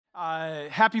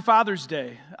Happy Father's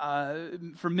Day.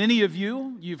 For many of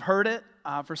you, you've heard it.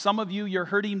 For some of you, you're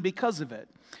hurting because of it.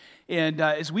 And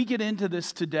as we get into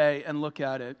this today and look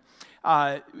at it,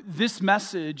 this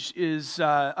message is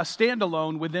a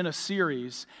standalone within a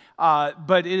series.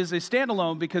 But it is a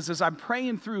standalone because as I'm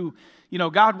praying through,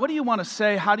 God, what do you want to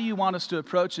say? How do you want us to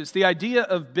approach this? The idea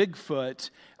of Bigfoot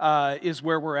is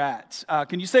where we're at.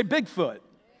 Can you say Bigfoot?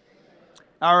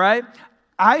 All right.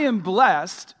 I am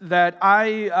blessed that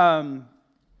I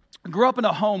grew up in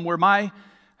a home where my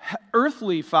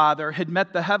earthly father had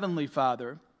met the heavenly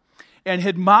Father and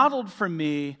had modeled for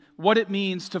me what it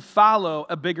means to follow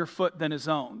a bigger foot than his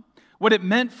own. What it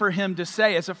meant for him to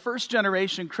say, as a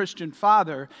first-generation Christian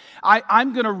father,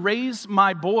 I'm going to raise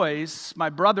my boys,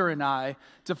 my brother and I,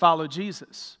 to follow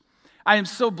Jesus. I am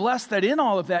so blessed that in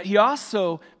all of that, he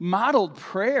also modeled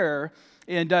prayer.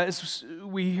 And as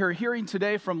we are hearing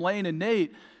today from Lane and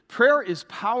Nate, prayer is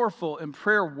powerful and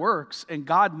prayer works, and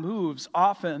God moves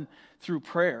often through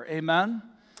prayer. Amen?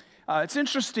 It's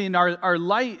interesting, our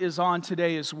light is on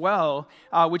today as well,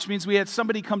 which means we had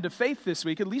somebody come to faith this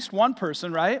week, at least one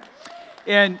person, right?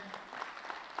 And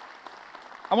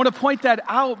I want to point that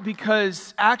out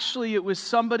because actually it was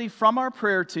somebody from our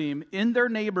prayer team in their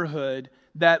neighborhood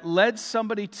that led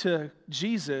somebody to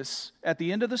Jesus at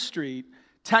the end of the street,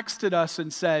 texted us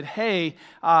and said, hey,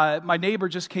 my neighbor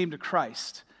just came to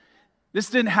Christ. This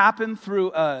didn't happen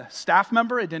through a staff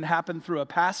member. It didn't happen through a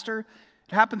pastor.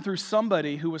 It happened through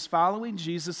somebody who was following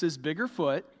Jesus' bigger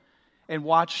foot and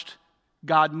watched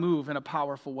God move in a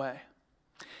powerful way.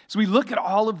 As we look at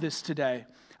all of this today,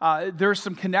 there are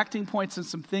some connecting points and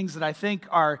some things that I think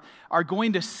are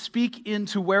going to speak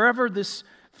into wherever this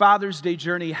Father's Day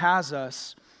journey has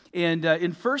us. And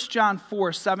in 1 John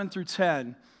 4, 7 through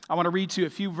 10, I want to read to you a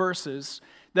few verses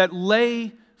that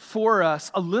lay for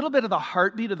us a little bit of the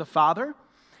heartbeat of the Father.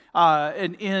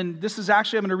 And this is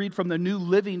actually, I'm going to read from the New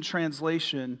Living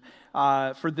Translation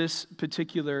for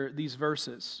these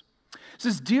verses. It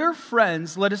says, "Dear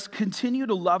friends, let us continue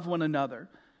to love one another,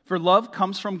 for love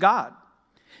comes from God.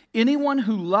 Anyone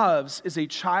who loves is a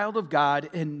child of God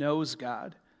and knows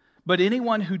God. But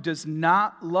anyone who does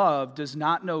not love does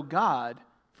not know God,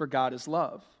 for God is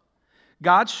love.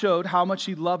 God showed how much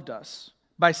He loved us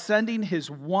by sending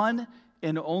His one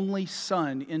and only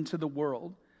Son into the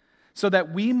world so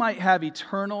that we might have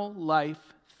eternal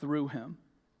life through Him.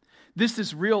 This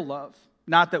is real love,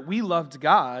 not that we loved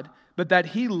God, but that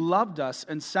He loved us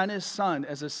and sent His Son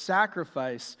as a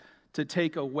sacrifice to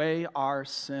take away our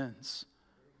sins."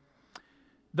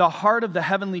 The heart of the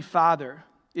Heavenly Father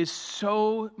is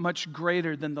so much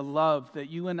greater than the love that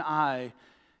you and I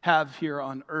have here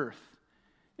on earth.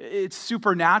 It's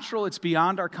supernatural. It's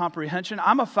beyond our comprehension.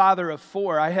 I'm a father of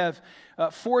 4. I have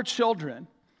 4 children.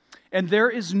 And there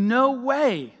is no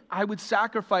way I would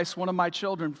sacrifice one of my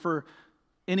children for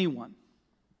anyone.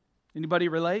 Anybody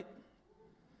relate?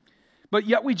 But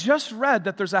yet we just read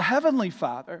that there's a Heavenly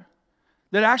Father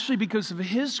that actually, because of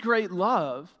His great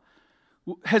love,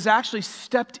 has actually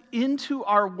stepped into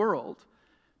our world,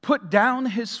 put down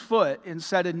His foot, and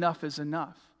said enough is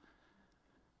enough.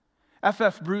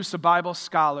 F.F. Bruce, a Bible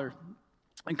scholar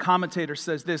and commentator,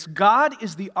 says this: God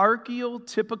is the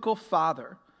archetypical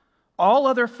father. All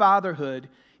other fatherhood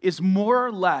is more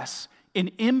or less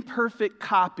an imperfect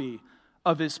copy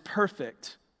of His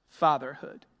perfect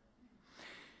fatherhood.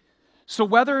 So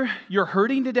whether you're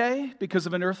hurting today because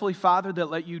of an earthly father that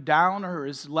let you down or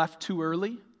is left too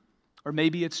early, or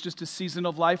maybe it's just a season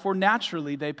of life, or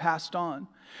naturally they passed on.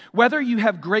 Whether you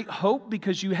have great hope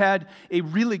because you had a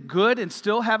really good and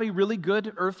still have a really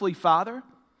good earthly father,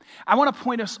 I want to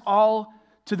point us all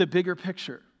to the bigger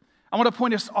picture. I want to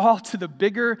point us all to the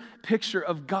bigger picture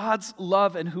of God's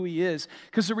love and who He is.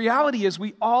 Because the reality is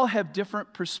we all have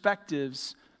different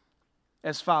perspectives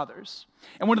as fathers.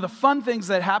 And one of the fun things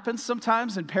that happens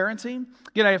sometimes in parenting,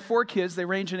 again, I have 4 kids. They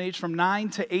range in age from 9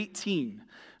 to 18.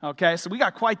 Okay, so we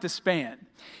got quite the span.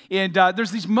 And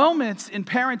there's these moments in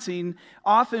parenting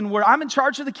often where I'm in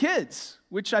charge of the kids,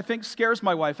 which I think scares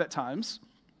my wife at times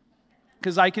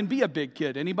because I can be a big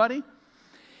kid. Anybody?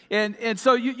 And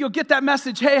so you'll get that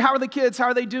message, hey, how are the kids? How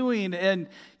are they doing? And,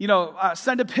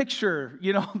 send a picture,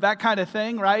 that kind of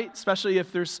thing, right? Especially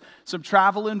if there's some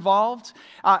travel involved.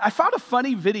 I found a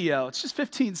funny video. It's just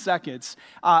 15 seconds.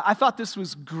 I thought this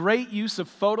was great use of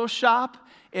Photoshop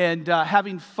and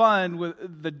having fun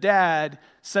with the dad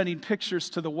sending pictures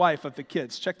to the wife of the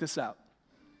kids. Check this out.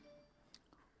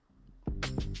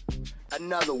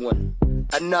 Another one,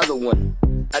 another one,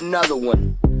 another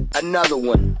one, another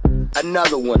one,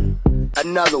 another one,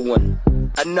 another one,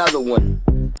 another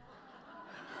one.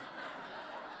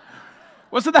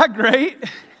 Wasn't that great?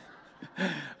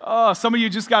 Oh, some of you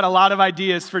just got a lot of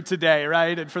ideas for today,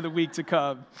 right? And for the week to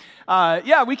come.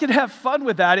 Yeah, we can have fun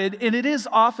with that. And it is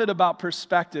often about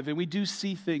perspective, and we do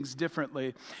see things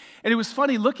differently. And it was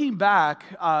funny, looking back,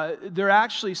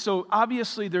 so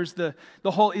obviously there's the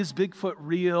whole is Bigfoot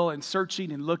real and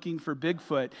searching and looking for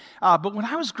Bigfoot. But when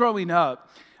I was growing up,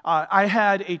 I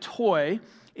had a toy,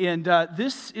 and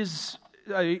this is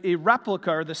a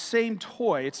replica or the same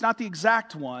toy. It's not the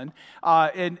exact one.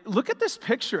 And look at this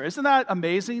picture. Isn't that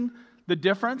amazing, the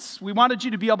difference? We wanted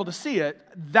you to be able to see it.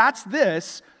 That's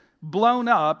this blown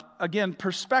up. Again,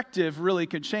 perspective really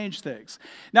can change things.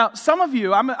 Now, some of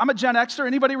you, I'm a Gen Xer.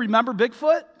 Anybody remember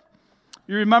Bigfoot?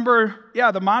 You remember,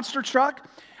 the monster truck?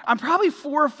 I'm probably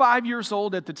 4 or 5 years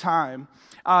old at the time.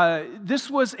 This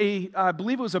was I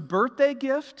believe it was a birthday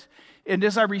gift. And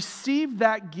as I received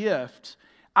that gift,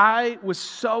 I was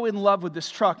so in love with this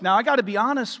truck. Now, I got to be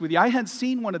honest with you. I hadn't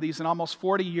seen one of these in almost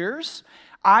 40 years.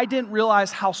 I didn't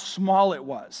realize how small it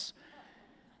was,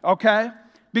 okay?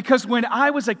 Because when I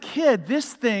was a kid,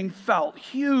 this thing felt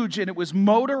huge, and it was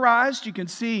motorized. You can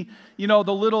see, the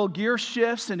little gear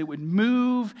shifts, and it would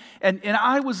move, and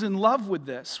I was in love with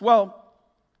this. Well,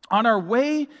 on our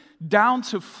way down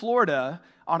to Florida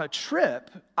on a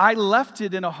trip, I left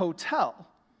it in a hotel.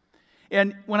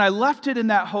 And when I left it in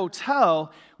that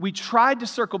hotel, we tried to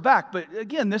circle back. But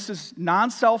again, this is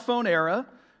non-cell phone era,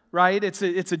 right? It's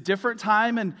a different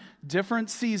time and different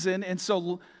season. And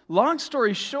so long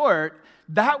story short,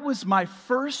 that was my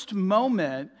first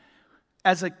moment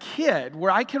as a kid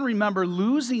where I can remember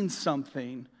losing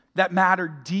something that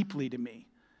mattered deeply to me,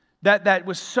 that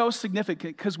was so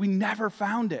significant because we never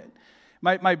found it.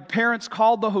 My parents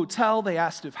called the hotel. They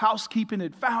asked if housekeeping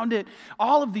had found it,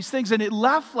 all of these things. And it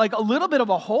left like a little bit of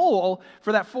a hole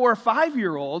for that 4 or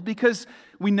 5-year-old because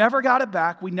we never got it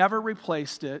back. We never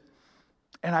replaced it.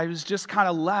 And I was just kind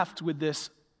of left with this,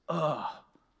 ugh.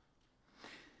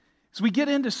 As we get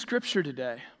into Scripture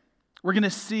today, we're going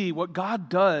to see what God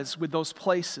does with those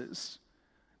places.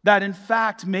 That in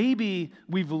fact, maybe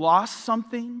we've lost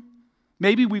something.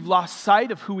 Maybe we've lost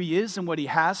sight of who He is and what He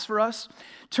has for us.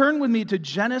 Turn with me to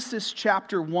Genesis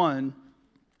chapter 1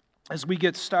 as we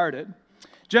get started.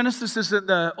 Genesis is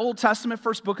the Old Testament,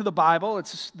 first book of the Bible.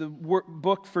 It's the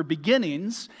book for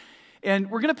beginnings. And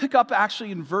we're going to pick up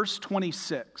actually in verse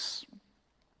 26.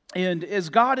 And as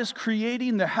God is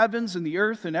creating the heavens and the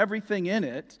earth and everything in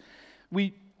it,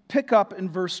 we pick up in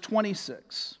verse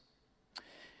 26. It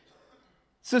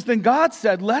says, "Then God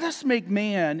said, 'Let us make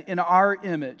man in our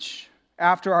image,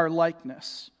 after our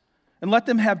likeness, and let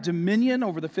them have dominion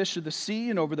over the fish of the sea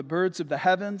and over the birds of the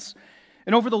heavens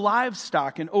and over the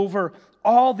livestock and over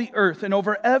all the earth and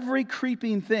over every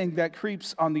creeping thing that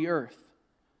creeps on the earth.'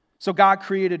 So God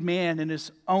created man in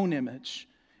His own image.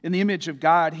 In the image of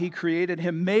God, He created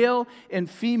him. Male and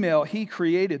female, He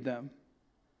created them.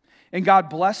 And God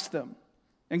blessed them.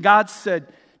 And God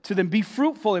said to them, 'Be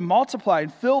fruitful and multiply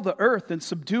and fill the earth and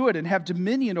subdue it and have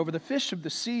dominion over the fish of the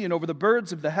sea and over the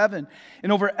birds of the heaven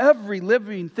and over every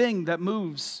living thing that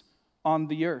moves on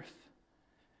the earth.'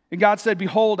 And God said,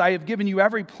 'Behold, I have given you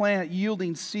every plant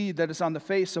yielding seed that is on the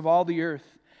face of all the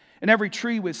earth, and every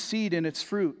tree with seed in its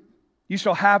fruit. You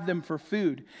shall have them for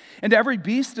food. And to every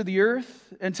beast of the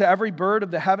earth, and to every bird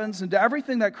of the heavens, and to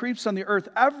everything that creeps on the earth,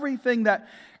 everything that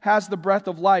has the breath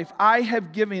of life, I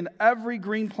have given every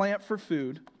green plant for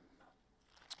food.'"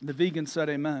 The vegan said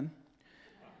amen.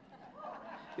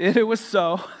 It was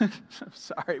so.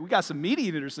 Sorry, we got some meat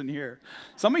eaters in here.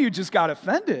 Some of you just got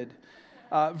offended.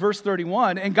 Verse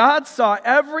 31, "And God saw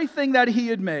everything that He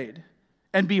had made,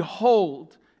 and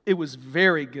behold, it was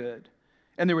very good.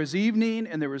 And there was evening,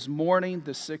 and there was morning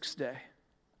the 6th day."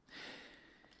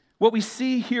 What we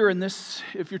see here in this,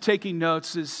 if you're taking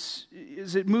notes, is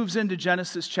it moves into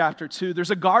Genesis chapter 2.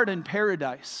 There's a garden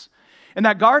paradise. And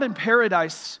that garden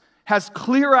paradise has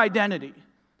clear identity,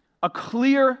 a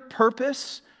clear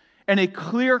purpose, and a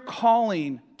clear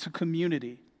calling to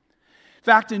community. In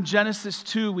fact, in Genesis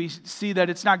 2, we see that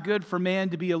it's not good for man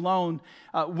to be alone.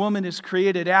 Woman is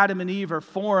created, Adam and Eve are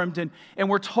formed, and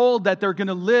we're told that they're going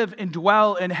to live and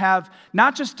dwell and have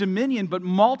not just dominion, but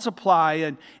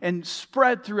multiply and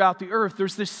spread throughout the earth.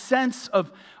 There's this sense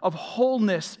of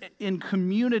wholeness in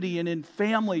community and in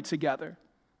family together.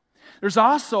 There's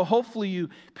also, hopefully you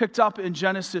picked up in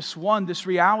Genesis 1, this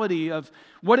reality of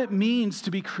what it means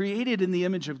to be created in the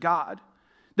image of God.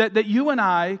 That you and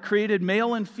I, created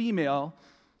male and female,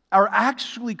 are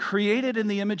actually created in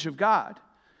the image of God.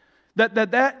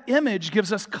 That image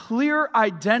gives us clear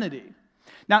identity.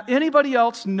 Now, anybody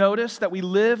else notice that we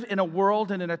live in a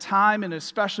world and in a time, and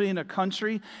especially in a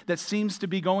country that seems to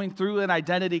be going through an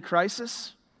identity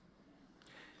crisis?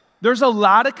 There's a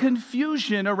lot of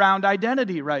confusion around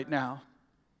identity right now.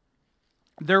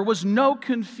 There was no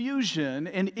confusion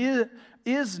and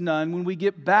is none when we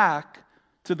get back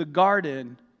to the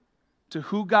garden, to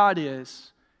who God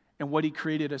is and what He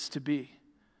created us to be.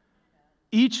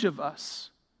 Each of us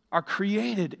are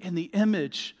created in the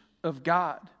image of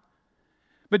God.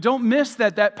 But don't miss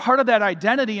that part of that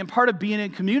identity and part of being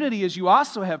in community is you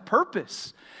also have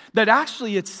purpose. That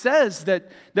actually it says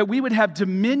that we would have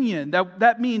dominion.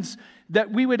 That means that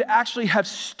we would actually have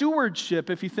stewardship,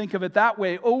 if you think of it that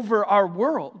way, over our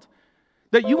world.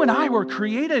 That you and I were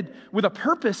created with a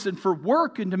purpose and for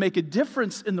work and to make a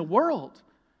difference in the world.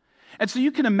 And so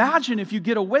you can imagine if you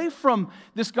get away from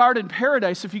this garden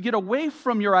paradise, if you get away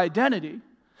from your identity,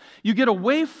 you get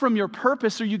away from your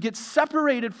purpose, or you get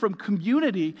separated from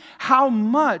community, how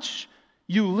much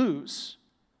you lose.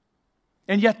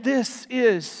 And yet this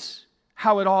is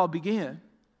how it all began.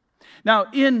 Now,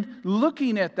 in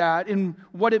looking at that and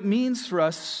what it means for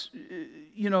us,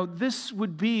 this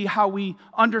would be how we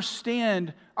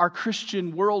understand our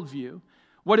Christian worldview,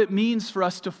 what it means for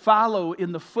us to follow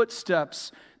in the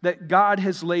footsteps that God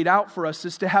has laid out for us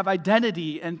is to have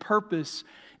identity and purpose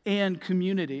and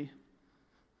community.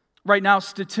 Right now,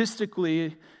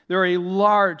 statistically, there are a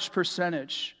large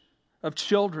percentage of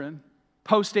children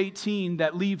post-18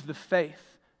 that leave the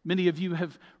faith. Many of you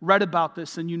have read about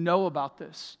this and you know about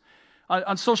this.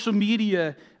 On social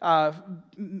media,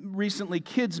 recently,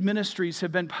 kids' ministries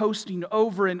have been posting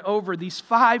over and over these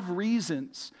 5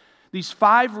 reasons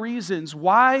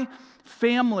why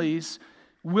families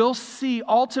will see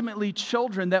ultimately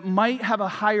children that might have a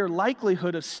higher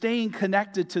likelihood of staying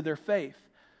connected to their faith.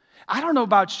 I don't know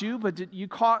about you, but you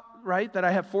caught, right, that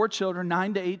I have 4 children,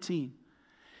 9 to 18.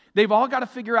 They've all got to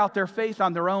figure out their faith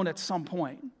on their own at some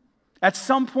point. At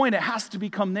some point, it has to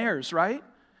become theirs, right?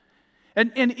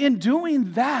 And in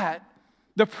doing that,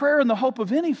 the prayer and the hope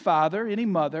of any father, any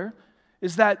mother,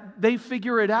 is that they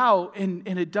figure it out and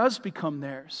it does become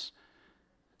theirs.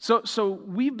 So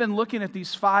we've been looking at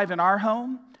these 5 in our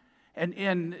home,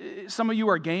 and some of you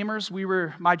are gamers.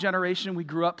 My generation, we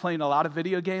grew up playing a lot of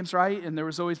video games, right? And there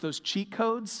was always those cheat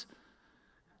codes.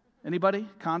 Anybody?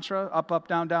 Contra? Up,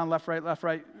 down, left,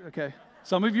 right. Okay.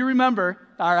 Some of you remember,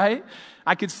 all right?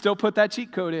 I could still put that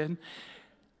cheat code in.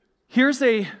 Here's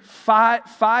a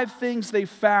 5 things they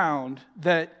found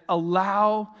that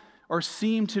allow or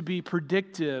seem to be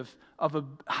predictive of a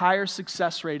higher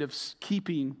success rate of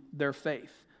keeping their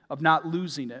faith, of not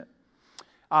losing it.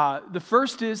 The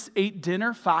first is ate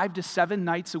dinner 5 to 7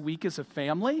 nights a week as a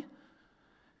family.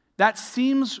 That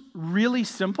seems really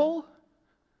simple,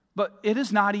 but it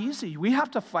is not easy. We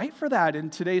have to fight for that in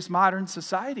today's modern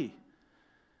society.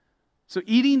 So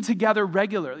eating together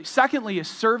regularly. Secondly is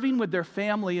serving with their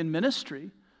family in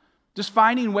ministry. Just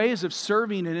finding ways of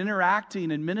serving and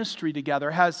interacting in ministry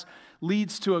together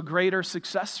leads to a greater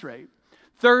success rate.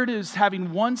 Third is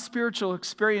having one spiritual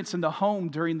experience in the home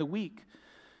during the week.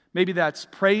 Maybe that's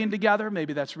praying together,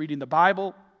 maybe that's reading the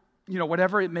Bible,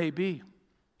 whatever it may be.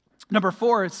 Number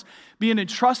 4 is being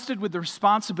entrusted with the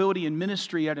responsibility in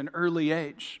ministry at an early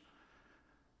age.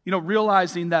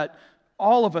 Realizing that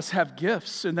all of us have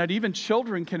gifts and that even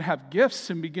children can have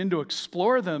gifts and begin to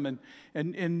explore them.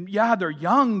 And yeah, they're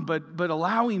young, but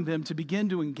allowing them to begin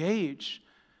to engage.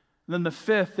 And then the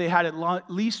 5th, they had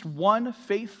at least one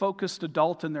faith-focused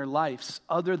adult in their lives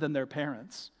other than their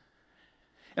parents.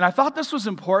 And I thought this was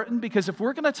important because if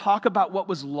we're going to talk about what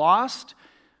was lost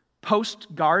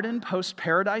post-garden,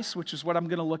 post-paradise, which is what I'm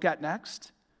going to look at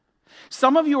next,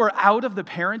 some of you are out of the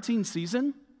parenting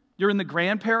season. You're in the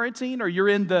grandparenting, or you're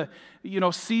in the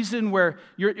season where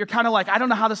you're kind of like, I don't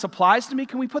know how this applies to me.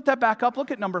 Can we put that back up? Look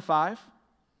at number 5.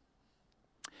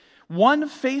 One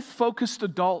faith-focused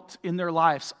adult in their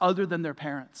lives other than their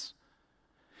parents.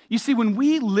 You see, when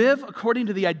we live according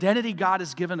to the identity God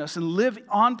has given us and live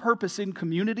on purpose in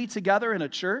community together in a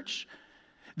church,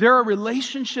 there are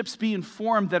relationships being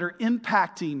formed that are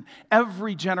impacting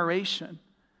every generation.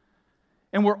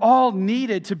 And we're all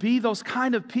needed to be those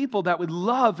kind of people that would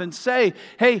love and say,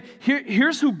 hey,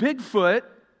 here's who Bigfoot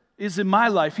is in my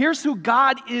life. Here's who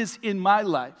God is in my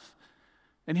life.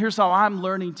 And here's how I'm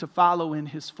learning to follow in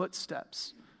His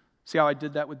footsteps. See how I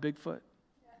did that with Bigfoot?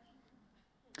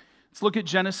 Let's look at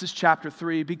Genesis chapter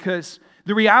 3, because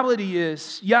the reality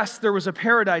is, yes, there was a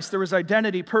paradise, there was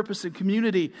identity, purpose, and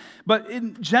community. But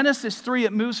in Genesis 3,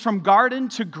 it moves from garden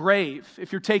to grave,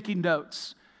 if you're taking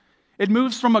notes. It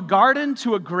moves from a garden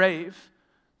to a grave,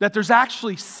 that there's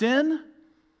actually sin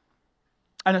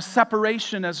and a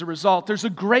separation as a result. There's a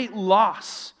great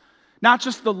loss, not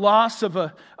just the loss of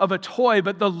a toy,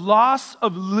 but the loss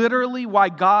of literally why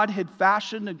God had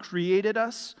fashioned and created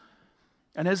us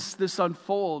And as this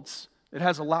unfolds, it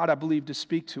has a lot, I believe, to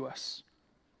speak to us.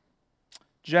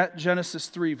 Genesis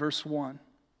 3, verse 1.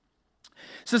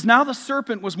 It says, "Now the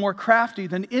serpent was more crafty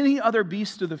than any other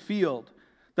beast of the field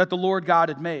that the Lord God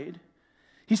had made.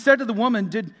 He said to the woman,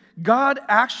 'Did God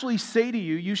actually say to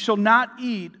you, you shall not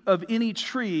eat of any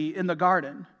tree in the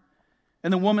garden?'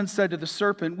 And the woman said to the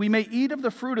serpent, 'We may eat of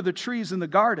the fruit of the trees in the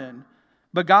garden,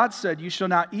 but God said, you shall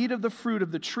not eat of the fruit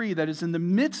of the tree that is in the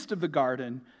midst of the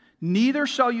garden, neither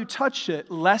shall you touch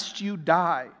it, lest you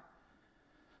die.'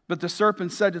 But the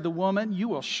serpent said to the woman, 'You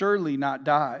will surely not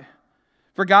die.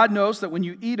 For God knows that when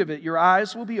you eat of it, your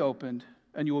eyes will be opened,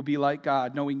 and you will be like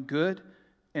God, knowing good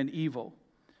and evil.'"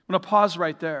 I'm going to pause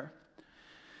right there.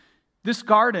 This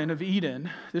Garden of Eden,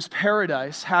 this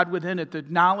paradise, had within it the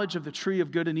knowledge of the tree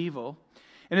of good and evil.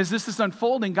 And as this is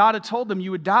unfolding, God had told them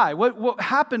you would die. What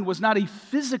happened was not a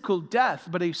physical death,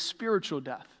 but a spiritual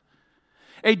death.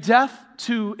 A death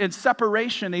in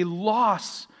separation, a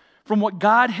loss from what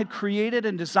God had created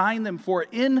and designed them for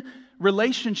in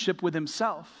relationship with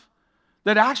Himself.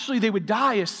 That actually they would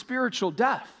die a spiritual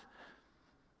death.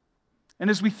 And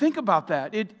as we think about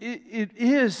that, it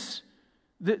is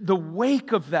the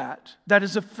wake of that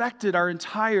has affected our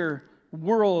entire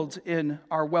world in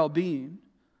our well-being.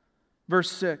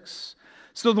 Verse 6,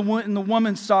 "So the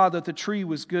woman saw that the tree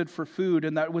was good for food,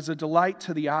 and that it was a delight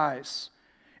to the eyes,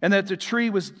 and that the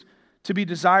tree was to be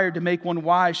desired to make one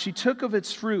wise. She took of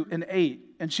its fruit and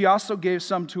ate, and she also gave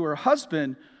some to her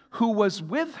husband who was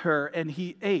with her, and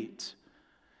he ate."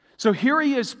 So here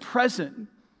he is present.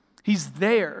 He's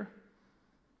there.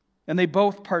 And they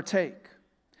both partake.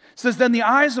 It says, "Then the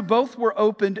eyes of both were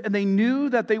opened, and they knew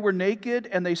that they were naked,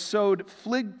 and they sewed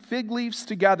fig leaves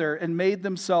together and made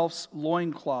themselves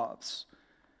loincloths.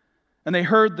 And they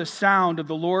heard the sound of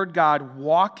the Lord God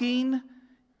walking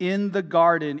in the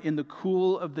garden in the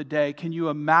cool of the day." Can you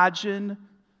imagine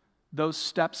those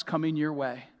steps coming your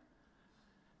way?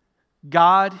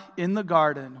 God in the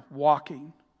garden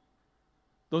walking.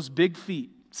 Those big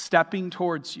feet stepping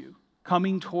towards you,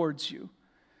 coming towards you.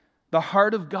 The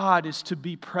heart of God is to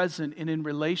be present and in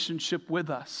relationship with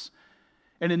us.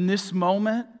 And in this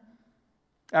moment,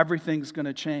 everything's going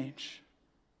to change.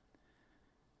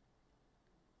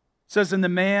 It says, "And the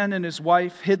man and his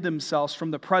wife hid themselves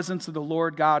from the presence of the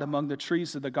Lord God among the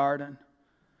trees of the garden.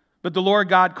 But the Lord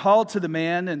God called to the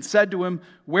man and said to him,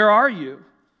 'Where are you?'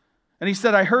 And he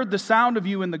said, 'I heard the sound of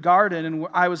you in the garden, and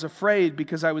I was afraid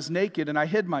because I was naked, and I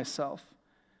hid myself.'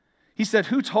 He said,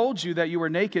 'Who told you that you were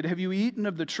naked? Have you eaten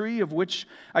of the tree of which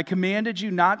I commanded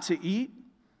you not to eat?'"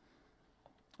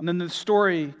 And then the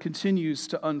story continues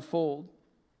to unfold.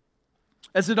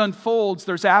 As it unfolds,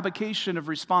 there's abdication of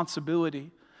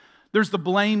responsibility. There's the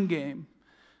blame game.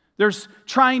 There's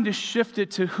trying to shift it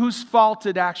to whose fault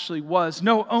it actually was.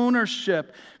 No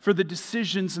ownership for the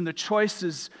decisions and the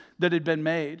choices that had been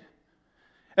made.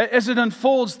 As it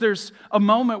unfolds, there's a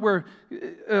moment where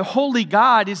a holy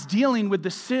God is dealing with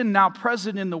the sin now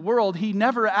present in the world. He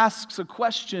never asks a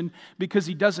question because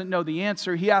He doesn't know the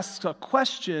answer. He asks a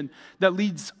question that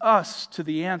leads us to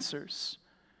the answers.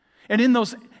 And in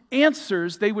those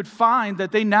answers, they would find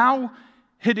that they now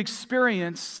had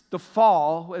experienced the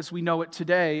fall, as we know it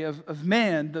today, of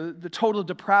man, the total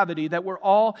depravity, that we're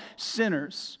all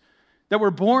sinners, that we're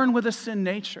born with a sin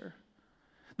nature.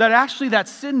 That actually that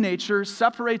sin nature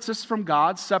separates us from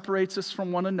God, separates us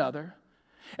from one another.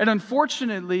 And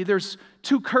unfortunately, there's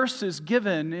two curses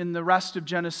given in the rest of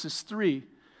Genesis 3.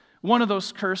 One of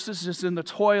those curses is in the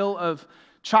toil of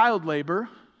child labor.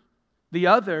 The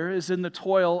other is in the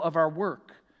toil of our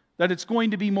work. That it's going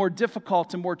to be more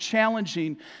difficult and more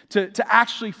challenging to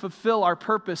actually fulfill our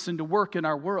purpose and to work in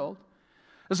our world.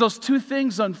 As those two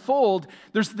things unfold,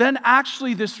 there's then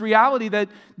actually this reality that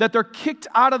they're kicked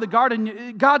out of the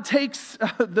garden. God takes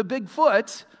the big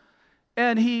foot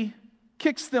and He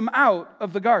kicks them out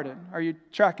of the garden. Are you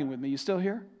tracking with me? You still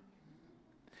here?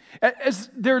 As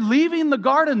they're leaving the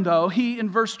garden, though, in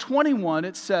verse 21,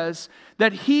 it says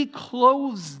that He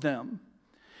clothes them.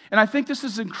 And I think this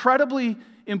is incredibly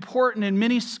important, and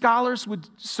many scholars would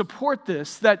support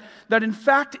this, that in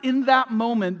fact, in that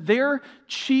moment, their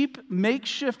cheap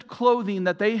makeshift clothing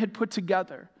that they had put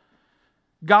together,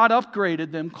 God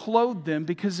upgraded them, clothed them,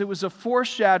 because it was a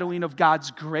foreshadowing of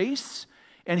God's grace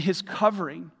and His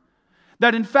covering.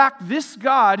 That in fact, this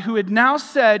God who had now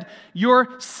said, "You're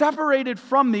separated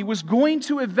from me," was going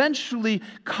to eventually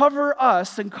cover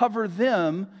us and cover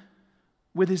them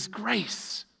with His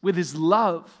grace, with His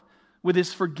love, with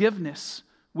His forgiveness,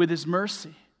 with His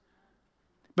mercy.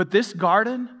 But this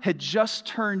garden had just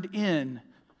turned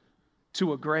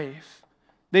into a grave.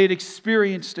 They had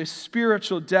experienced a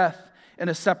spiritual death and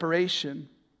a separation.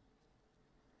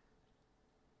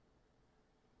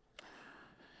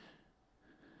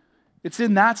 It's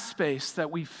in that space that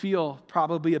we feel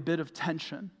probably a bit of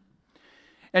tension.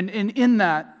 And in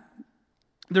that,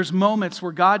 there's moments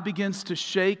where God begins to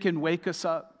shake and wake us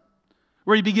up,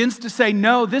 where He begins to say,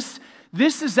 no, this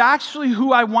is actually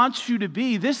who I want you to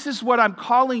be. This is what I'm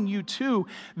calling you to.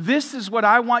 This is what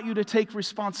I want you to take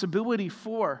responsibility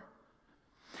for.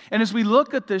 And as we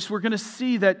look at this, we're going to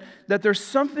see that there's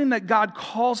something that God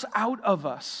calls out of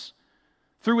us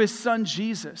through His Son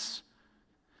Jesus,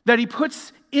 that He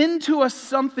puts into us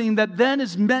something that then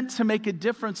is meant to make a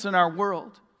difference in our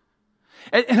world.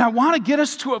 And I want to get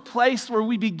us to a place where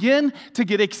we begin to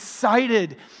get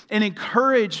excited and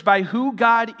encouraged by who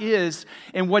God is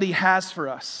and what He has for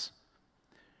us.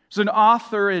 There's an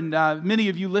author, and many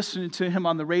of you listened to him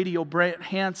on the radio, Brant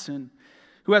Hansen,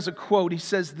 who has a quote. He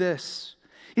says this.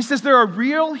 He says, there are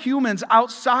real humans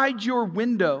outside your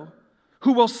window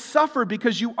who will suffer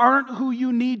because you aren't who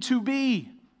you need to be.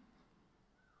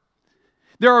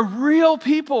 There are real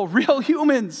people, real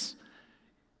humans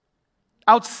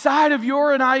outside of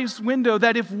your and I's window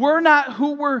that if we're not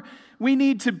who we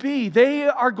need to be, they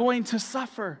are going to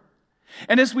suffer.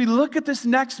 And as we look at this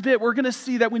next bit, we're going to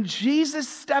see that when Jesus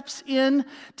steps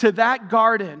into that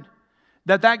garden,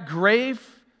 that grave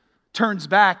turns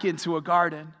back into a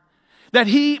garden. That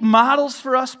He models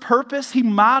for us purpose. He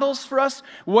models for us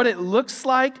what it looks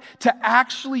like to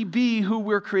actually be who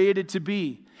we're created to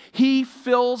be. He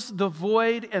fills the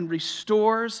void and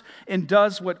restores and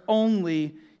does what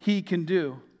only He can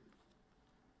do.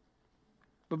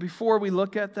 But before we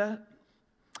look at that,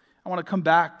 I want to come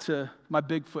back to my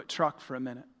Bigfoot truck for a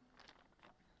minute.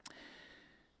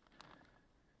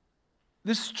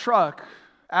 This truck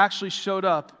actually showed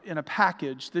up in a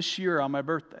package this year on my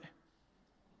birthday.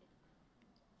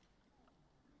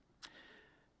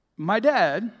 My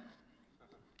dad,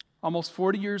 almost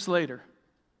 40 years later,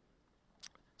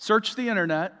 searched the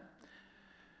internet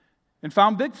and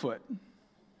found Bigfoot.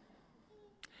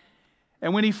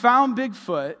 And when he found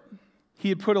Bigfoot, he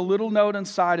had put a little note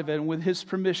inside of it, and with his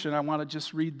permission, I want to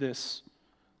just read this.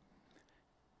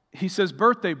 He says,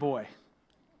 "Birthday boy,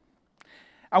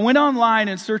 I went online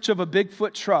in search of a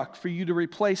Bigfoot truck for you to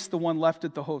replace the one left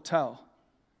at the hotel.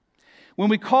 When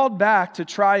we called back to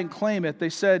try and claim it, they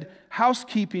said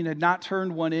housekeeping had not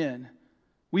turned one in.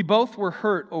 We both were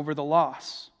hurt over the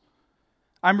loss.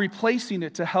 I'm replacing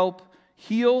it to help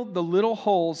heal the little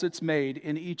holes it's made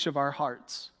in each of our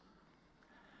hearts."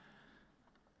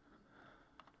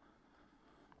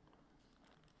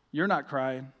 You're not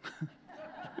crying.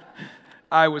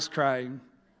 I was crying.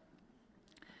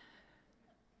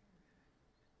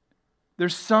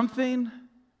 There's something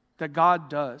that God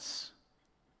does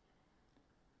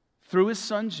through His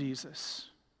Son Jesus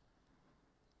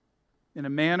in a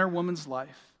man or woman's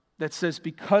life that says,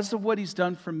 because of what He's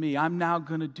done for me, I'm now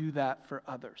going to do that for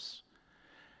others.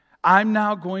 I'm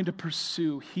now going to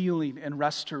pursue healing and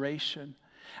restoration.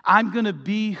 I'm going to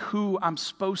be who I'm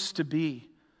supposed to be.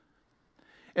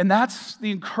 And that's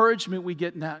the encouragement we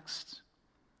get next.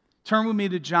 Turn with me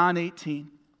to John 18.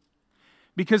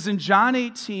 Because in John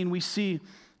 18, we see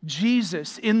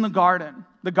Jesus in the Garden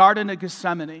of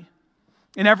Gethsemane.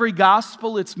 In every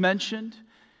gospel, it's mentioned.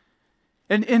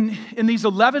 And in these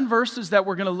 11 verses that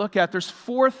we're going to look at, there's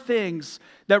 4 things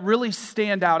that really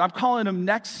stand out. I'm calling them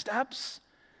next steps.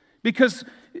 Because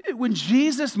when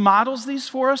Jesus models these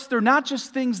for us, they're not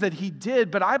just things that He did,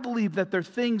 but I believe that they're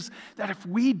things that if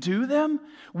we do them,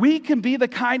 we can be the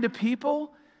kind of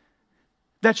people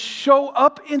that show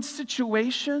up in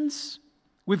situations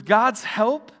with God's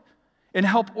help and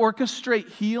help orchestrate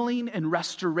healing and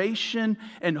restoration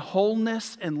and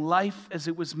wholeness and life as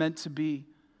it was meant to be.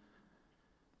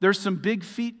 There's some big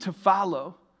feet to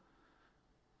follow,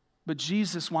 but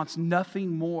Jesus wants nothing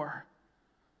more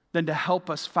than to help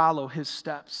us follow His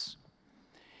steps.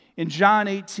 In John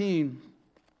 18,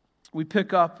 we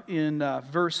pick up in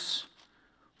verse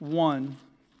 1.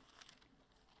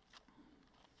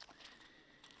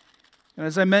 And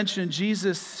as I mentioned,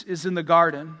 Jesus is in the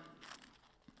garden.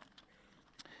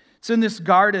 It's in this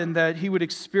garden that He would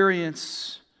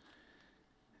experience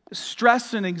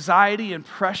stress and anxiety and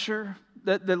pressure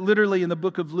that literally in the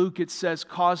book of Luke it says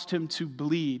caused Him to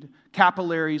bleed.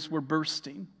 Capillaries were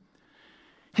bursting.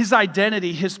 His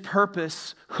identity, His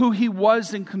purpose, who He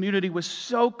was in community was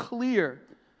so clear.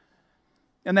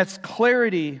 And that's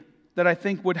clarity that I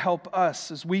think would help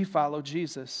us as we follow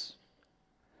Jesus.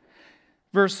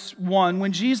 Verse 1,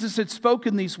 when Jesus had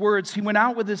spoken these words, He went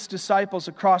out with His disciples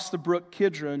across the brook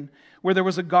Kidron, where there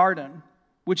was a garden,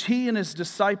 which He and His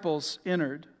disciples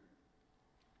entered.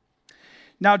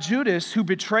 Now Judas, who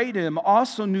betrayed Him,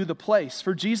 also knew the place,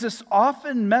 for Jesus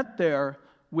often met there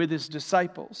with His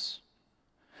disciples.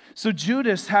 So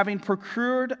Judas, having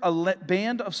procured a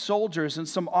band of soldiers and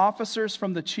some officers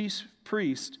from the chief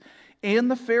priest and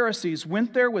the Pharisees,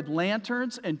 went there with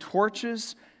lanterns and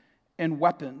torches and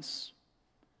weapons.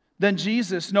 Then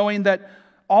Jesus, knowing that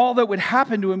all that would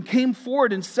happen to him, came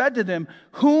forward and said to them,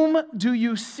 "Whom do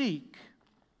you seek?"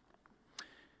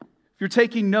 If you're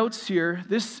taking notes here,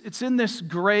 it's in this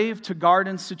grave to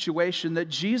garden situation that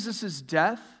Jesus'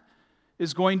 death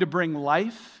is going to bring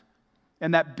life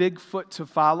and that big foot to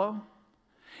follow.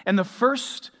 And the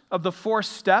first of the 4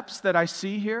 steps that I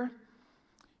see here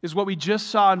is what we just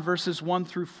saw in verses 1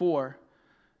 through 4,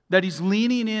 that he's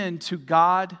leaning in to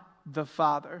God the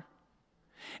Father.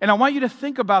 And I want you to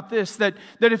think about this, that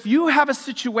if you have a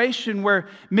situation where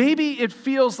maybe it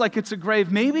feels like it's a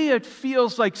grave, maybe it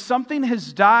feels like something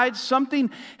has died, something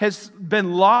has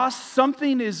been lost,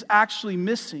 something is actually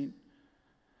missing,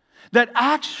 that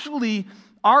actually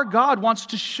our God wants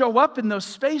to show up in those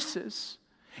spaces.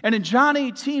 And in John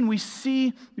 18, we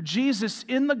see Jesus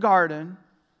in the garden,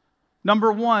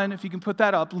 number 1, if you can put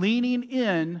that up, leaning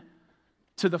in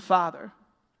to the Father.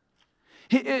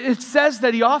 It says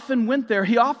that he often went there.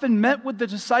 He often met with the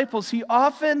disciples. He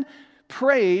often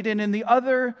prayed. And in the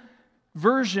other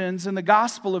versions in the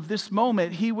gospel of this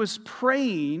moment, he was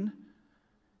praying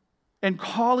and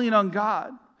calling on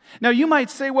God. Now you might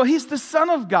say, well, he's the Son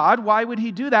of God. Why would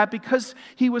he do that? Because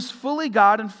he was fully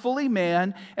God and fully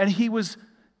man, and he was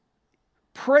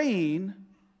praying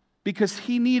because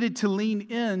he needed to lean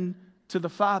in to the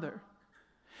Father.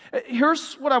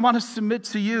 Here's what I want to submit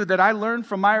to you that I learned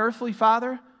from my earthly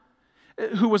father,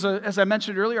 who was, as I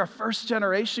mentioned earlier, a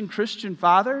first-generation Christian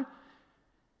father.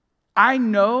 I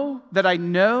know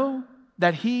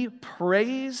that he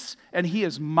prays and he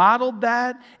has modeled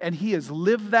that and he has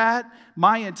lived that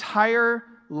my entire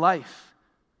life.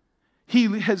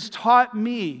 He has taught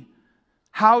me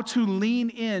how to lean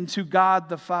into God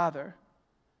the Father.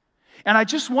 And I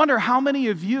just wonder how many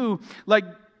of you,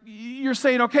 you're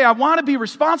saying, okay, I want to be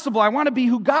responsible. I want to be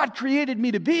who God created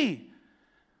me to be.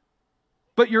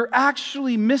 But you're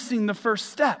actually missing the first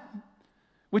step,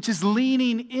 which is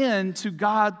leaning in to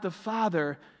God the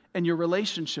Father and your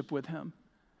relationship with him.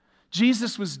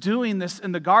 Jesus was doing this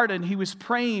in the garden. He was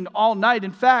praying all night.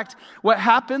 In fact, what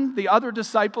happened? The other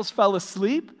disciples fell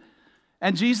asleep,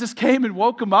 and Jesus came and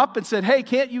woke them up and said, hey,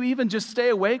 can't you even just stay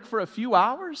awake for a few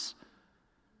hours?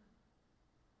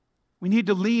 We need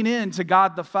to lean in to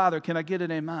God the Father. Can I get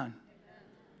an amen?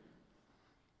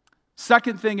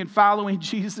 Second thing in following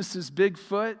Jesus' big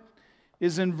foot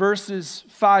is in verses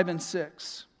 5 and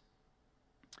 6.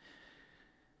 It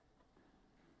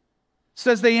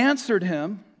says, they answered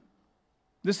him.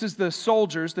 This is the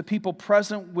soldiers, the people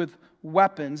present with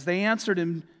weapons. They answered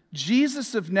him,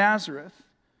 Jesus of Nazareth.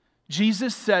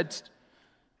 Jesus said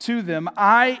to them,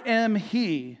 I am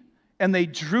he. And they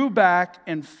drew back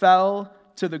and fell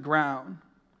to the ground.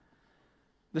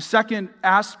 The second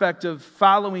aspect of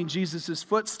following Jesus'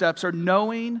 footsteps are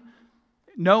knowing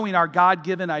our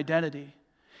God-given identity.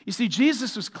 You see,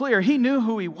 Jesus was clear. He knew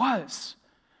who he was.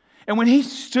 And when he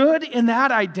stood in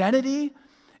that identity,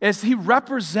 as he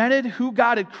represented who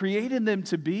God had created them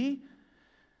to be,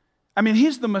 I mean,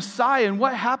 he's the Messiah. And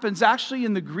what happens actually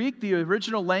in the Greek, the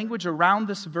original language around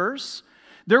this verse,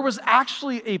 there was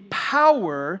actually a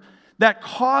power that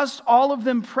caused all of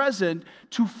them present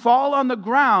to fall on the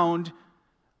ground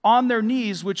on their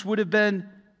knees, which would have been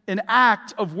an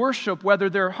act of worship, whether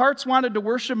their hearts wanted to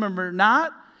worship him or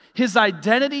not. His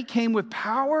identity came with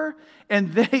power,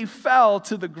 and they fell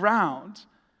to the ground.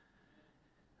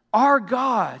 Our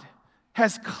God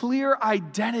has clear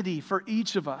identity for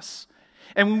each of us.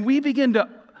 And when we begin to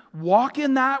walk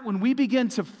in that, when we begin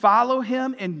to follow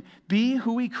him and be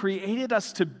who he created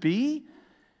us to be,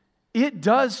 it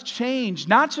does change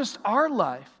not just our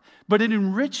life, but it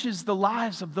enriches the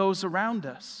lives of those around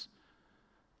us.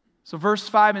 So verse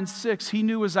 5 and 6, he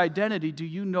knew his identity. Do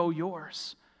you know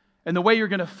yours? And the way you're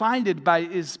going to find it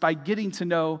is by getting to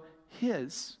know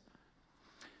his.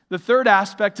 The third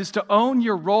aspect is to own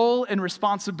your role and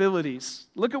responsibilities.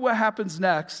 Look at what happens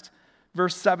next,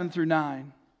 verse 7 through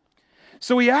 9.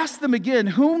 So he asked them again,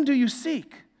 whom do you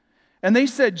seek? And they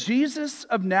said, Jesus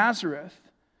of Nazareth.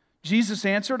 Jesus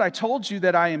answered, I told you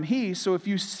that I am he, so if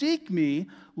you seek me,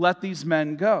 let these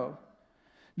men go.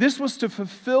 This was to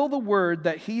fulfill the word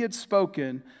that he had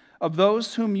spoken, of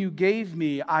those whom you gave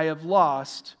me, I have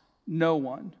lost no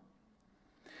one.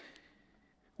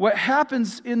 What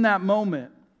happens in that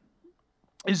moment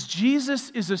is Jesus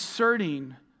is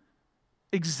asserting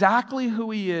exactly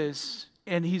who he is,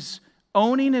 and he's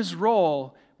owning his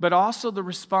role, but also the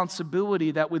responsibility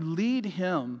that would lead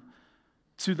him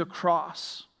to the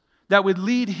cross, that would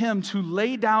lead him to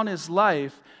lay down his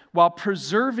life while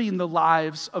preserving the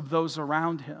lives of those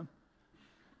around him.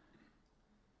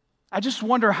 I just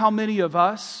wonder how many of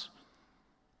us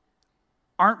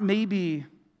aren't maybe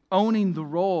owning the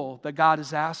role that God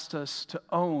has asked us to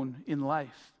own in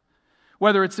life,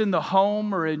 whether it's in the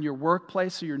home or in your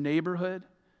workplace or your neighborhood.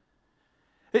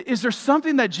 Is there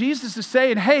something that Jesus is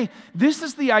saying, hey, this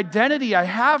is the identity I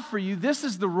have for you, this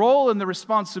is the role and the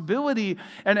responsibility,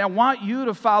 and I want you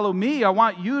to follow me, I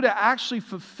want you to actually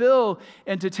fulfill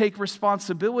and to take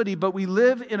responsibility. But we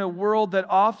live in a world that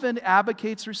often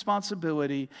advocates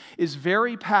responsibility, is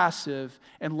very passive,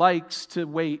 and likes to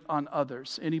wait on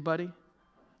others. Anybody?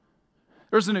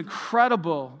 There's an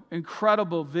incredible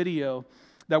video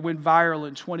that went viral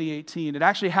in 2018. It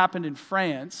actually happened in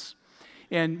France.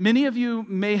 And many of you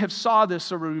may have saw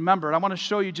this or remember it. I want to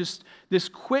show you just this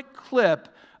quick clip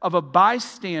of a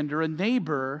bystander, a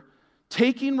neighbor,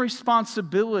 taking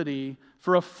responsibility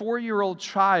for a 4-year-old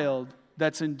child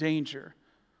that's in danger.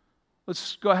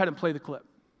 Let's go ahead and play the clip.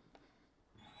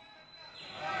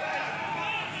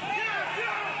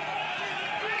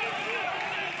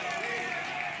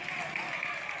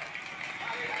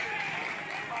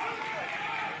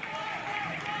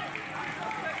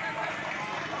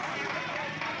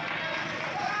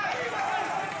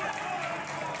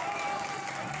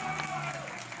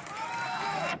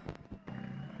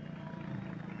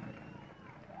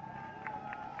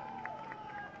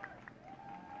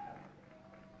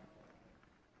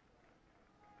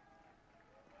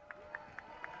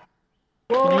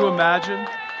 Can you imagine?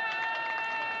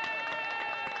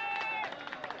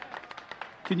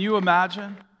 Can you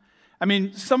imagine? I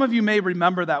mean, some of you may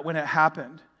remember that when it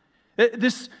happened.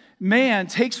 This man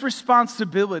takes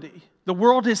responsibility. The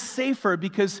world is safer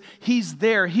because he's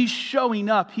there. He's showing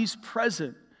up. He's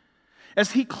present.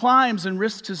 As he climbs and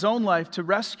risks his own life to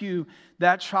rescue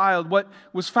that child, what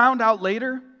was found out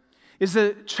later is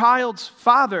the child's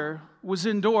father was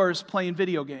indoors playing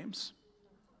video games.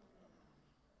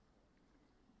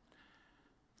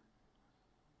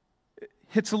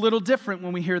 Hits a little different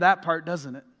when we hear that part,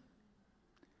 doesn't it?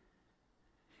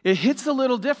 It hits a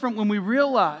little different when we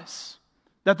realize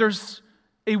that there's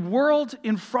a world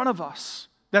in front of us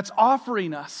that's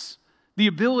offering us the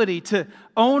ability to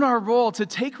own our role, to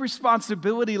take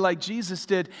responsibility like Jesus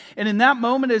did. And in that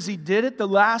moment, as he did it, the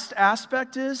last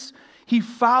aspect is he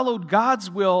followed God's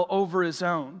will over his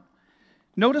own.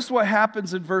 Notice what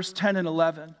happens in verse 10 and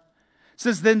 11. It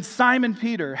says, "Then Simon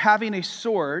Peter, having a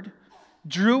sword,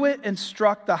 drew it and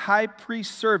struck the high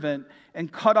priest's servant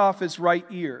and cut off his right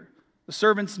ear. The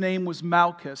servant's name was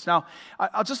Malchus." Now,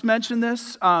 I'll just mention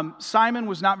this. Simon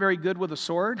was not very good with a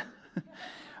sword.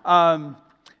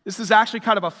 This is actually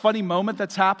kind of a funny moment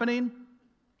that's happening.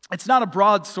 It's not a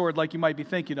broadsword like you might be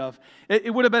thinking of.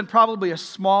 It would have been probably a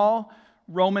small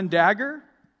Roman dagger.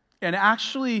 And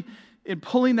actually, in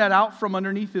pulling that out from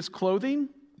underneath his clothing,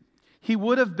 he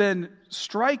would have been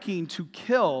striking to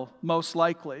kill, most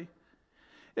likely.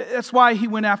 That's why he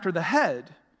went after the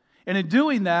head. And in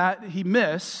doing that, he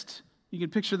missed. You can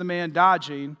picture the man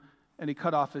dodging, and he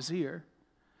cut off his ear.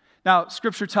 Now,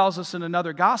 Scripture tells us in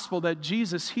another gospel that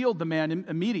Jesus healed the man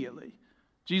immediately.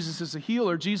 Jesus is a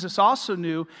healer. Jesus also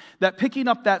knew that picking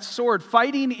up that sword,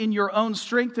 fighting in your own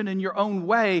strength and in your own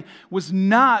way, was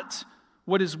not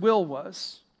what his will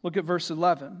was. Look at verse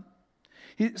 11.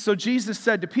 So Jesus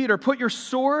said to Peter, "Put your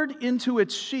sword into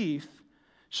its sheath.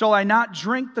 Shall I not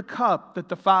drink the cup that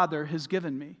the Father has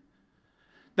given me?"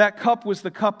 That cup was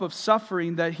the cup of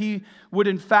suffering that he would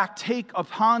in fact take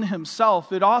upon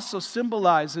himself. It also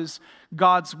symbolizes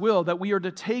God's will, that we are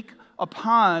to take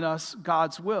upon us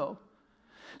God's will.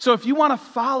 So if you want to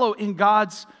follow in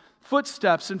God's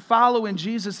footsteps and follow in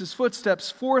Jesus'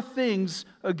 footsteps, 4 things,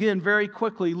 again, very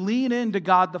quickly. Lean into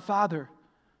God the Father.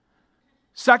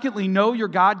 Secondly, know your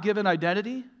God-given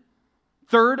identity.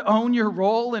 Third, own your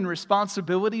role and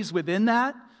responsibilities within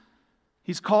that.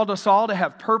 He's called us all to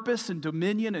have purpose and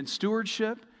dominion and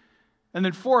stewardship. And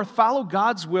then fourth, follow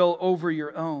God's will over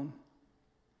your own.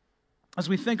 As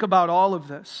we think about all of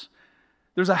this,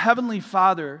 there's a heavenly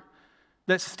Father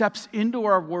that steps into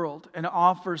our world and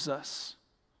offers us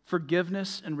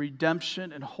forgiveness and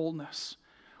redemption and wholeness.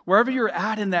 Wherever you're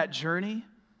at in that journey,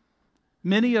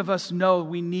 many of us know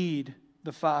we need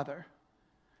the Father.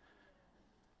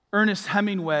 Ernest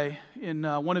Hemingway, in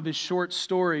one of his short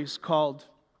stories called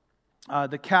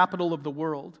The Capital of the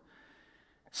World,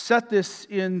 set this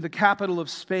in the capital of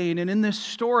Spain. And in this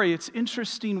story, it's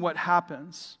interesting what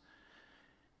happens.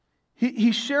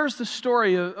 He shares the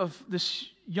story of this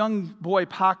young boy,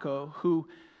 Paco, who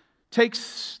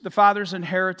takes the father's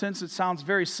inheritance. It sounds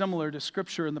very similar to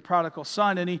Scripture in the prodigal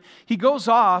son. And he goes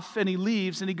off and he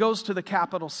leaves and he goes to the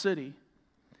capital city.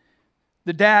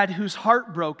 The dad who's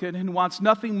heartbroken and wants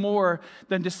nothing more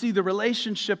than to see the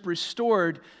relationship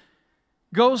restored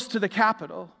goes to the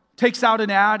Capitol, takes out an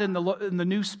ad in the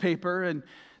newspaper, and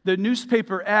the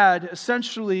newspaper ad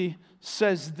essentially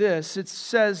says this. It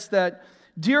says that,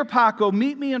 "Dear Paco,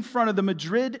 meet me in front of the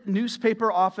Madrid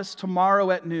newspaper office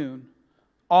tomorrow at noon.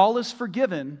 All is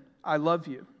forgiven. I love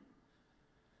you."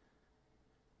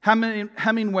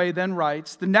 Hemingway then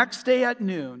writes, "The next day at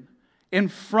noon, in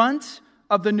front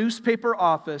of the newspaper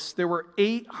office, there were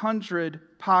 800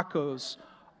 Pacos,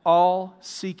 all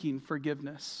seeking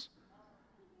forgiveness."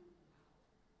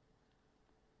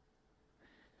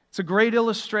 It's a great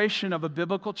illustration of a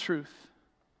biblical truth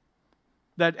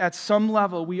that at some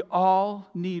level we all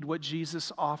need what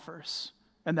Jesus offers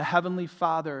and the Heavenly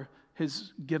Father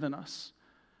has given us,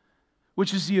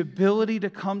 which is the ability to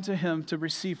come to Him to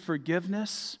receive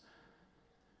forgiveness,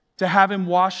 to have Him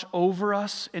wash over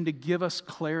us, and to give us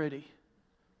clarity,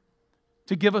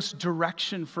 to give us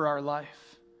direction for our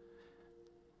life.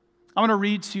 I want to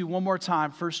read to you one more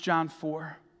time, 1 John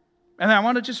 4. And then I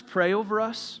want to just pray over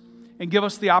us and give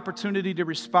us the opportunity to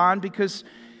respond, because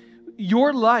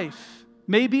your life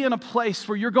may be in a place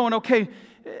where you're going, okay,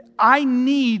 I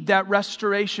need that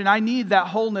restoration. I need that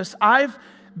wholeness. I've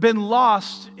been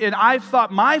lost and I've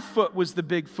thought my foot was the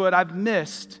big foot. I've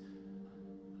missed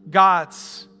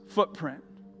God's footprint.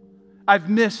 I've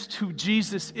missed who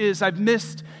Jesus is. I've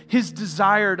missed His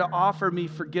desire to offer me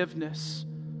forgiveness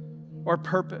or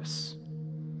purpose.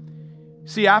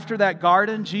 See, after that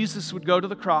garden, Jesus would go to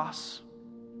the cross.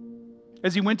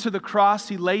 As He went to the cross,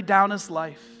 He laid down His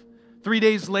life. 3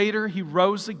 days later, He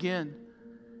rose again.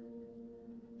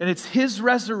 And it's His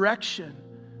resurrection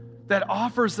that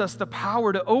offers us the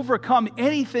power to overcome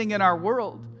anything in our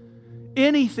world,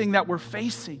 anything that we're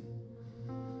facing.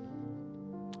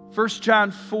 1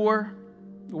 John 4,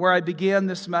 where I began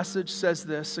this message, says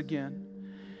this again.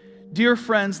 "Dear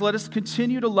friends, let us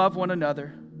continue to love one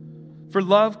another, for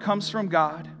love comes from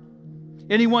God.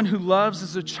 Anyone who loves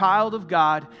is a child of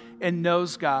God and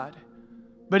knows God.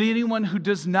 But anyone who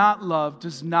does not love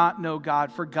does not know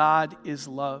God, for God is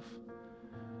love.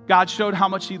 God showed how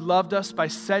much He loved us by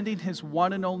sending His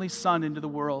one and only Son into the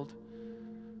world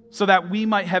so that we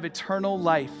might have eternal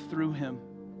life through Him.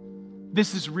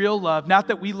 This is real love, not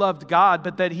that we loved God,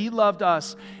 but that He loved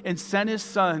us and sent His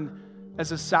Son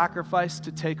as a sacrifice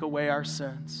to take away our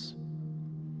sins."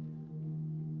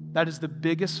 That is the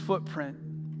biggest footprint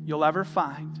you'll ever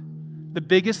find, the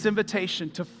biggest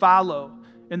invitation to follow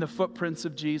in the footprints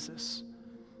of Jesus.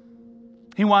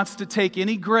 He wants to take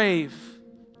any grave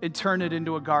and turn it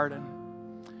into a garden.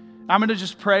 I'm going to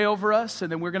just pray over us,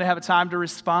 and then we're going to have a time to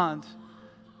respond.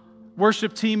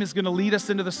 Worship team is going to lead us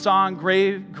into the song,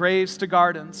 Graves to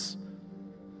Gardens.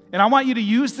 And I want you to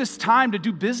use this time to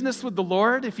do business with the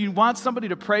Lord. If you want somebody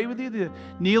to pray with you, the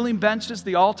kneeling benches,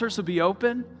 the altars will be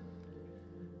open.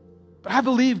 But I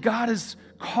believe God is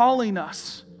calling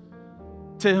us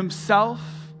to Himself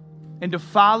and to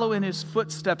follow in His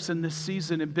footsteps in this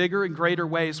season in bigger and greater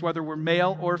ways, whether we're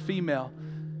male or female.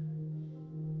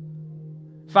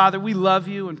 Father, we love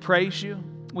You and praise You.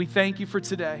 We thank You for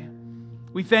today.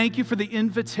 We thank You for the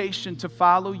invitation to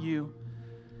follow You.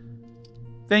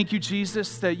 Thank You,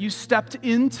 Jesus, that You stepped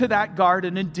into that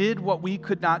garden and did what we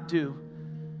could not do.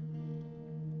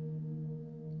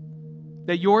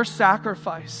 That Your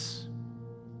sacrifice,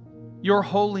 Your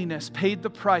holiness paid the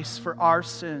price for our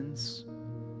sins.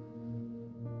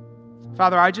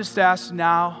 Father, I just ask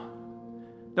now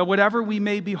that whatever we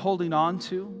may be holding on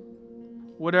to,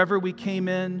 whatever we came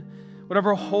in,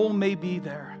 whatever hole may be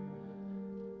there,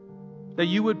 that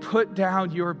You would put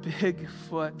down Your big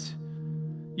foot.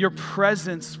 Your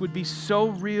presence would be so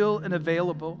real and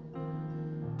available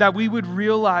that we would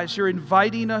realize You're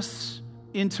inviting us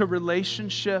into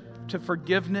relationship, to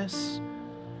forgiveness,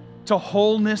 to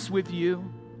wholeness with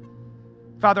You.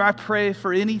 Father, I pray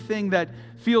for anything that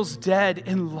feels dead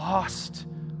and lost,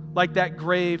 like that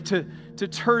grave, to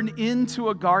turn into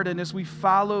a garden as we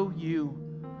follow You.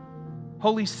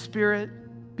 Holy Spirit,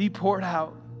 be poured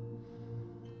out.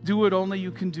 Do what only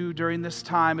You can do during this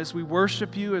time as we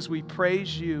worship You, as we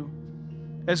praise You,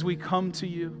 as we come to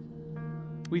You.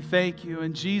 We thank You.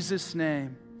 In Jesus'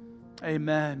 name,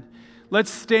 amen.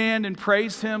 Let's stand and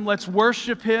praise Him. Let's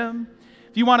worship Him.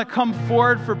 If you want to come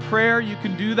forward for prayer, you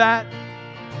can do that.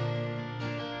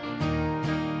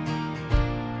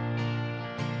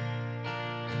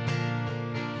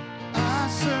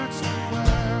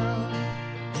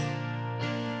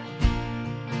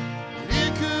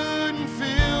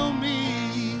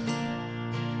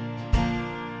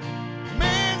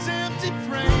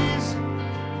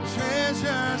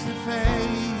 Treasures that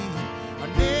fade are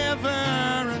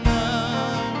never enough.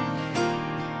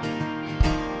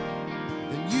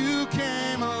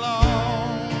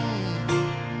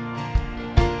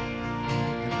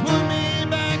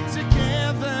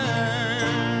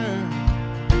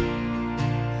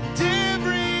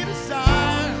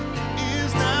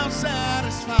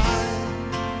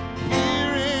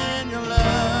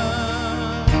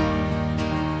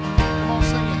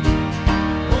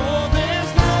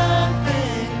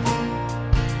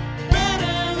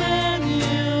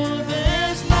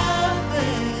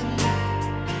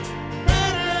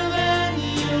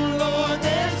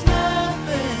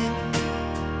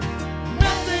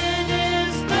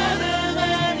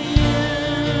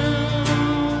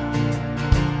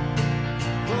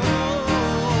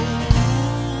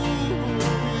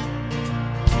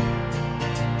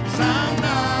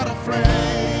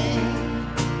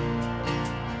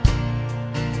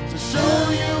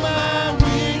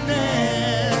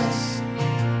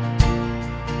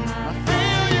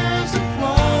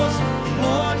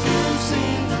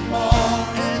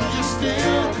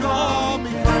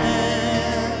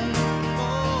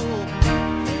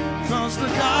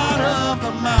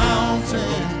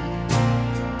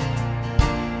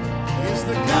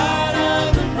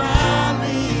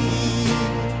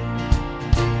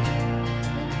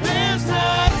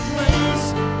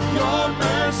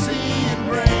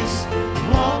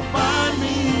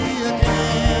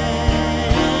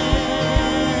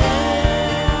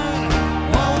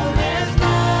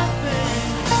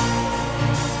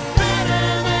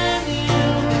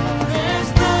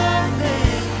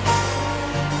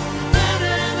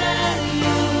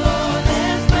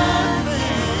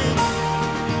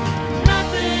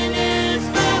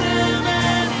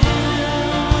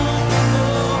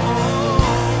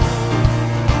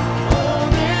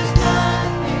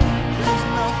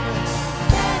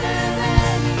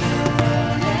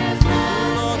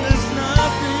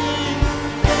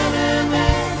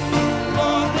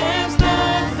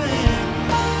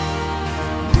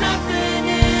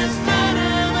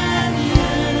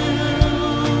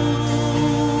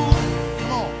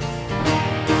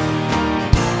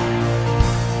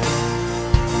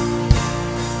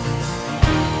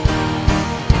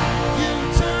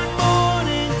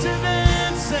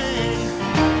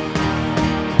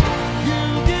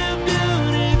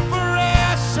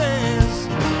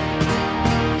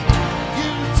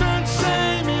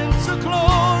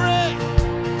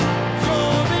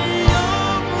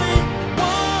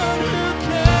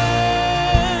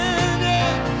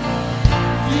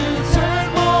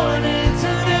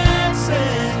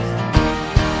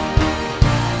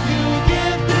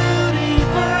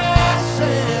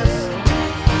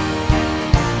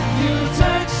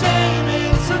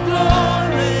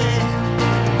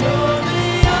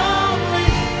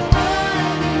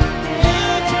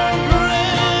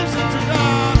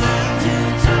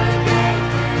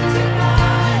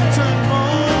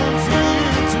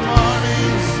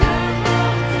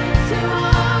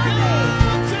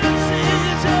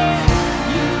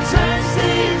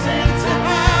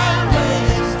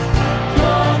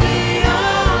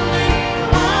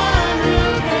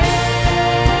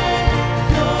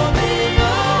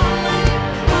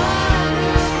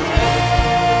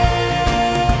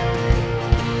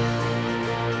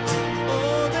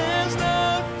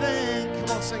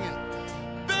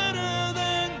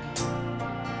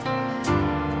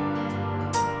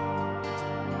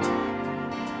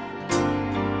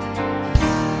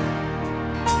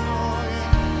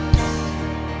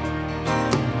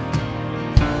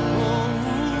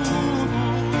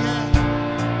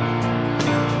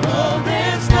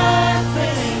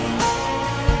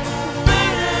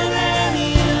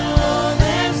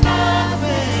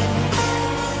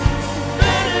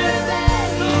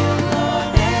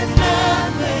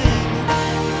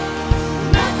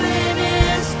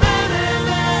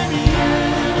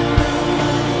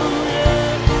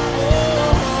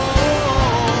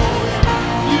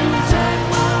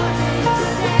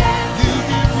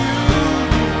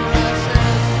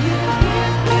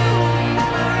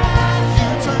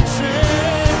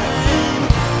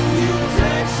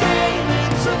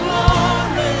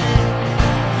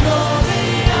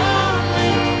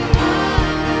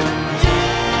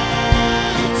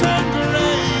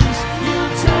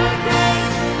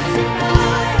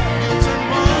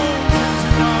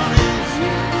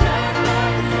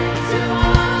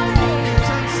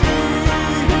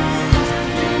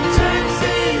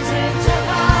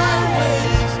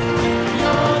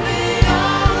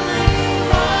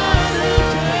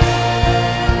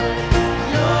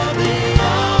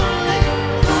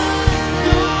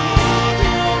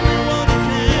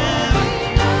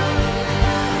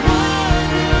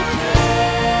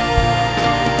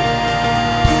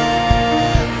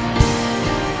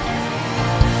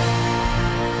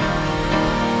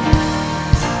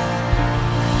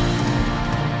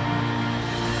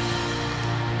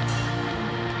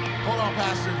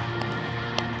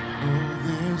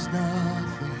 is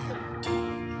nothing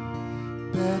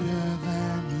better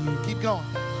than you. Keep going.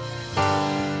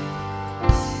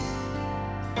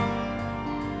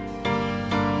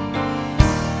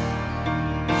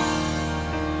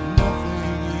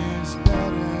 Nothing is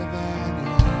better than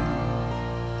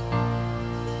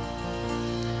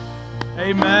you.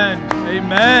 Amen.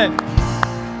 Amen.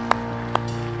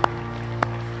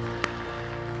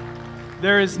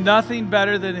 There is nothing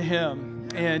better than him.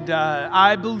 And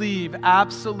I believe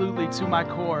absolutely to my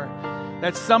core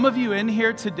that some of you in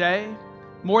here today,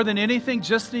 more than anything,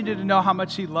 just needed to know how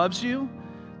much he loves you,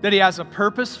 that he has a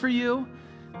purpose for you,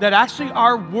 that actually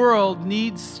our world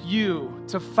needs you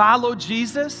to follow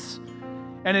Jesus.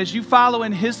 And as you follow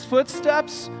in his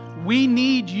footsteps, we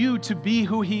need you to be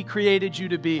who he created you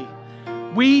to be.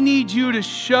 We need you to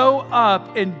show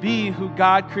up and be who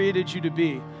God created you to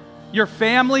be. Your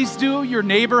families do, your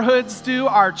neighborhoods do,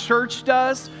 our church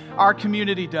does, our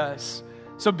community does.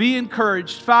 So be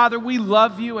encouraged. Father, we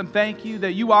love you and thank you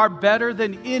that you are better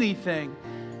than anything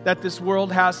that this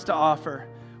world has to offer.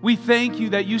 We thank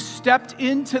you that you stepped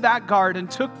into that garden,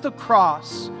 took the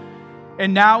cross,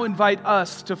 and now invite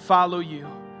us to follow you.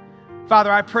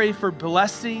 Father, I pray for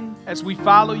blessing as we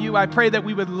follow you. I pray that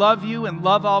we would love you and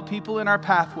love all people in our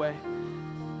pathway.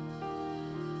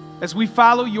 As we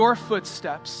follow your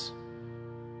footsteps,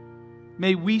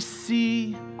 may we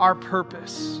see our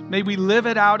purpose. May we live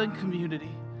it out in community.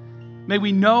 May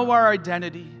we know our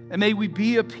identity. And may we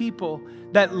be a people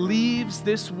that leaves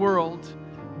this world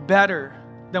better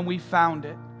than we found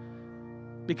it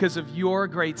because of your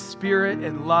great spirit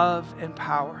and love and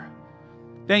power.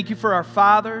 Thank you for our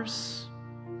fathers.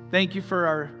 Thank you for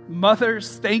our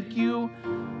mothers. Thank you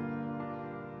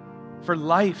for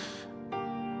life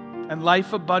and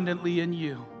life abundantly in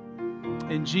you.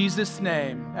 In Jesus'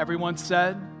 name, everyone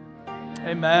said,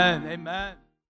 amen, amen.